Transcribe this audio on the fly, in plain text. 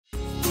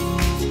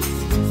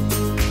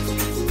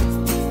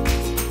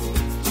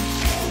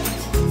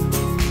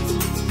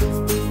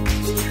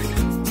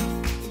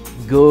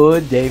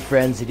Good day,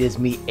 friends. It is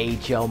me,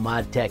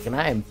 HLModTech, and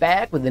I am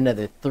back with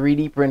another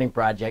 3D printing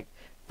project.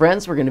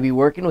 Friends, we're going to be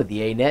working with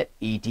the Anet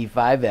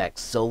ET5X,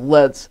 so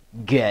let's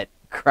get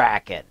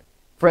cracking.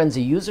 Friends,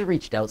 a user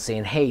reached out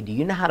saying, hey, do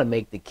you know how to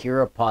make the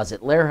Cura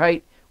Pause layer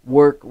height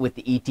work with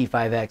the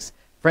ET5X?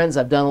 Friends,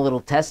 I've done a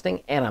little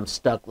testing and I'm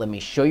stuck. Let me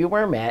show you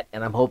where I'm at,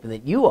 and I'm hoping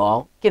that you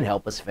all can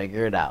help us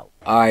figure it out.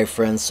 Alright,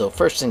 friends, so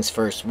first things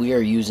first, we are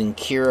using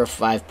Cura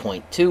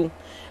 5.2.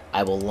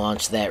 I will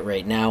launch that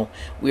right now.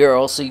 We are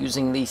also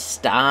using the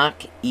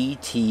stock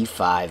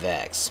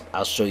ET5X.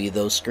 I'll show you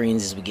those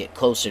screens as we get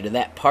closer to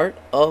that part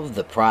of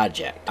the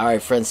project.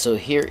 Alright, friends, so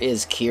here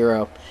is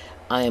Cura.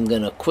 I am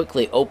going to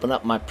quickly open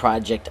up my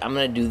project. I'm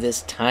going to do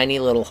this tiny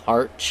little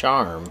heart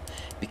charm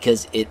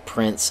because it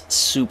prints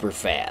super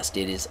fast.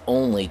 It is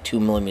only 2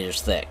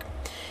 millimeters thick.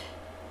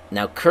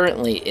 Now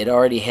currently it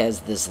already has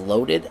this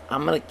loaded.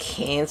 I'm going to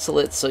cancel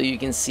it so you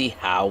can see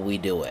how we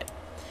do it.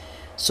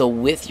 So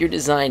with your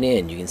design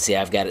in, you can see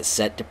I've got it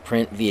set to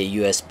print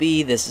via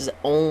USB. This is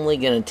only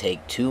going to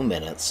take 2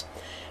 minutes.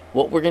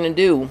 What we're going to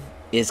do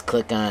is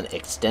click on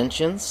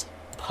Extensions,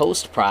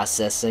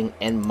 Post-Processing,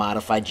 and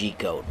Modify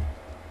G-Code.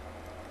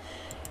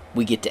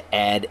 We get to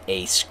add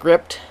a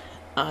script.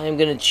 I'm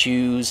going to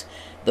choose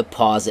the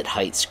Pause at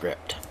Height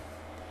script.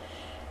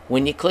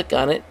 When you click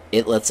on it,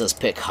 it lets us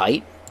pick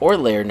height or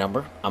layer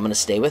number. I'm going to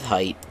stay with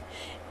height.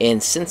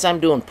 And since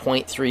I'm doing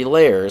 0.3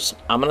 layers,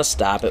 I'm going to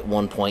stop at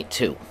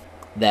 1.2.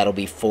 That'll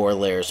be 4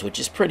 layers, which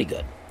is pretty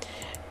good.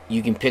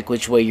 You can pick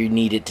which way you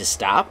need it to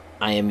stop.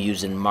 I am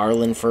using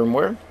Marlin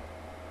firmware.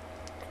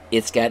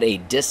 It's got a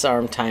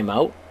disarm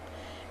timeout.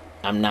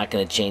 I'm not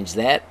going to change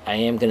that. I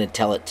am going to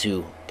tell it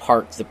to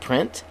park the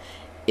print.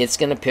 It's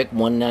going to pick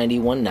 190,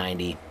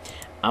 190.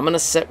 I'm going to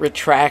set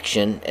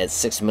retraction at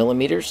 6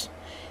 millimeters.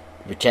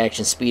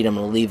 Retraction speed I'm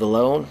going to leave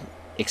alone.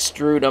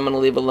 Extrude I'm going to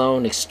leave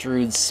alone.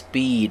 Extrude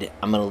speed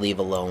I'm going to leave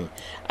alone.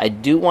 I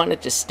do want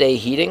it to stay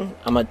heating.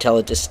 I'm going to tell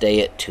it to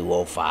stay at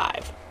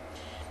 205.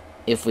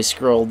 If we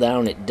scroll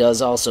down, it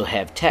does also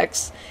have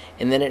text,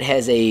 and then it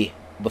has a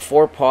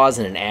before pause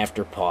and an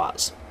after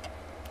pause.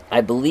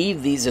 I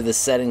believe these are the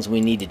settings we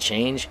need to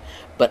change,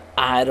 but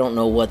I don't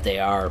know what they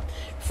are.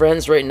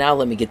 Friends, right now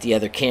let me get the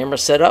other camera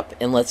set up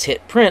and let's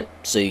hit print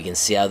so you can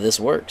see how this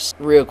works.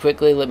 Real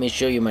quickly, let me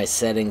show you my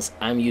settings.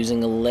 I'm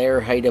using a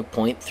layer height of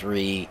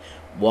 0.3,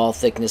 wall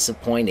thickness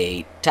of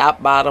 0.8,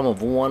 top bottom of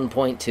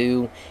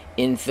 1.2,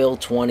 infill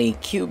 20,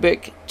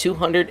 cubic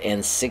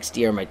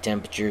 260 are my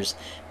temperatures.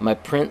 My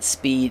print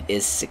speed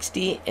is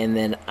 60, and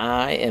then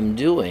I am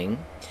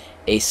doing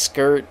a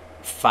skirt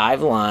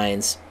 5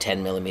 lines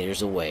 10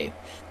 millimeters away.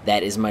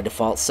 That is my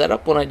default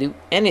setup when I do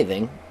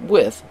anything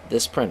with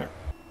this printer.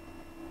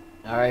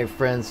 Alright,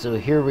 friends, so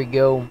here we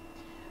go.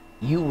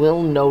 You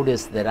will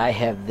notice that I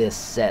have this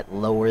set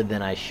lower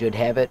than I should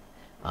have it.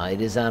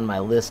 It is on my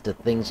list of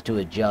things to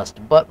adjust,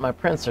 but my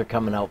prints are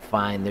coming out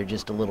fine. They're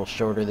just a little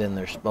shorter than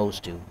they're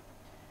supposed to.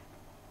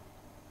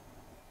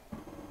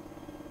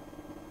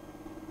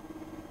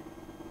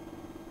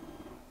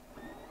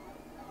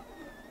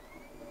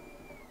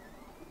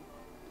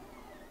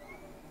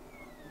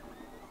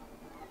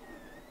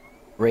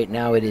 Right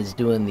now it is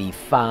doing the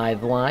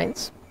 5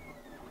 lines.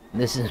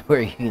 This is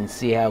where you can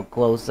see how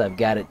close I've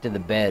got it to the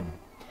bed.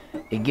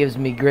 It gives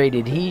me great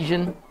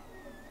adhesion,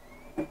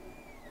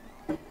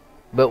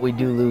 but we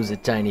do lose a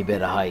tiny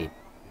bit of height.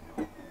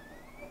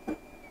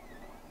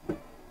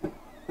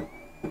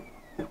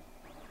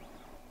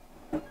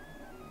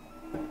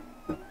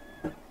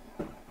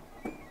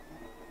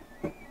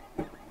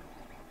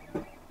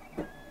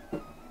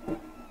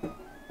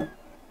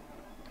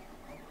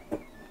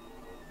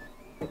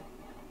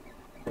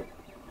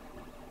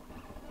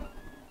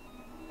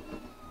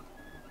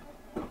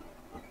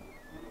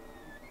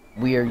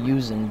 We are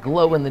using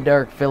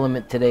glow-in-the-dark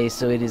filament today,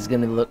 so it is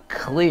going to look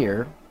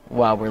clear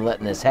while we're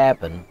letting this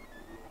happen.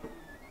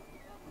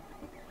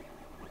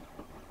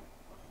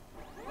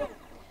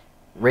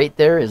 Right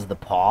there is the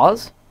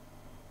pause,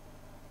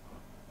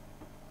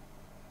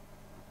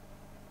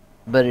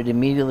 but it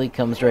immediately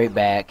comes right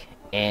back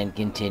and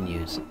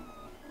continues.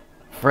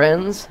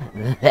 Friends,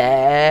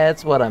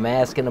 that's what I'm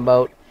asking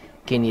about.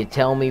 Can you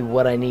tell me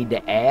what I need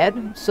to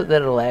add so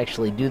that it'll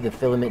actually do the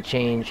filament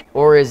change,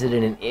 or is it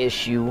an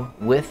issue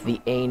with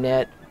the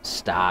Anet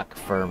stock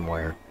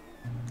firmware?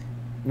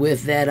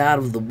 With that out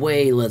of the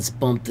way, let's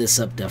bump this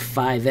up to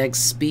 5x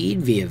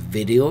speed via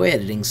video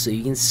editing so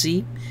you can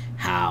see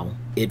how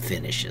it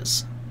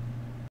finishes.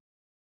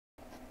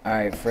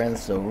 Alright,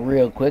 friends, so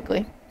real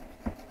quickly,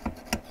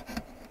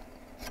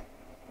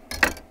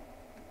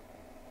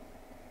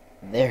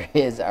 there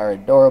is our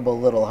adorable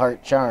little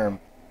heart charm.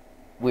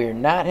 We're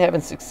not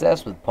having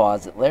success with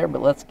pause at layer,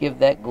 but let's give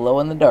that glow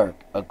in the dark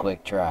a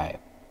quick try.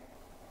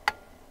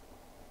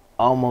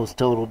 Almost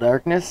total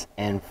darkness,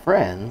 and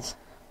friends,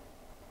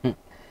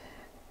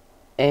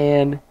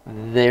 and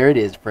there it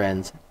is,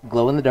 friends.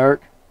 Glow in the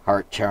dark,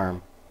 heart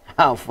charm.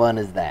 How fun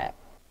is that?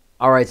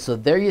 Alright, so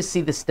there you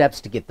see the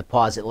steps to get the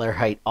pause at layer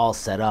height all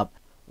set up.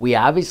 We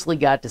obviously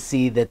got to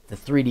see that the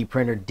 3D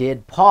printer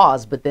did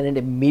pause, but then it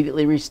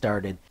immediately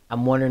restarted.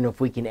 I'm wondering if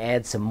we can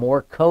add some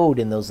more code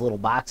in those little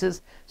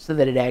boxes so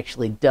that it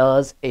actually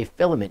does a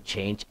filament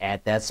change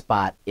at that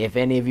spot. If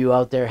any of you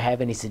out there have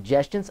any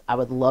suggestions, I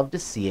would love to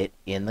see it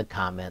in the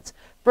comments.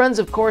 Friends,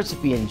 of course,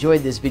 if you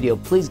enjoyed this video,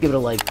 please give it a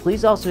like.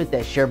 Please also hit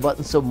that share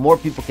button so more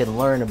people can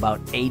learn about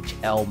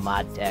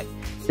HLModTech.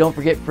 Don't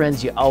forget,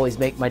 friends, you always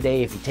make my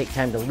day if you take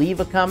time to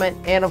leave a comment.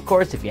 And of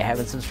course, if you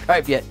haven't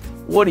subscribed yet,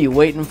 what are you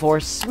waiting for?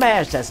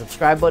 Smash that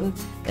subscribe button.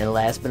 And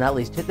last but not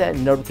least, hit that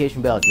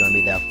notification bell if you want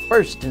to be the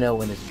first to know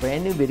when there's a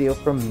brand new video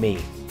from me,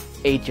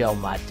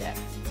 HLModTech.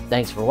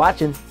 Thanks for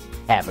watching.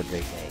 Have a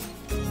great day.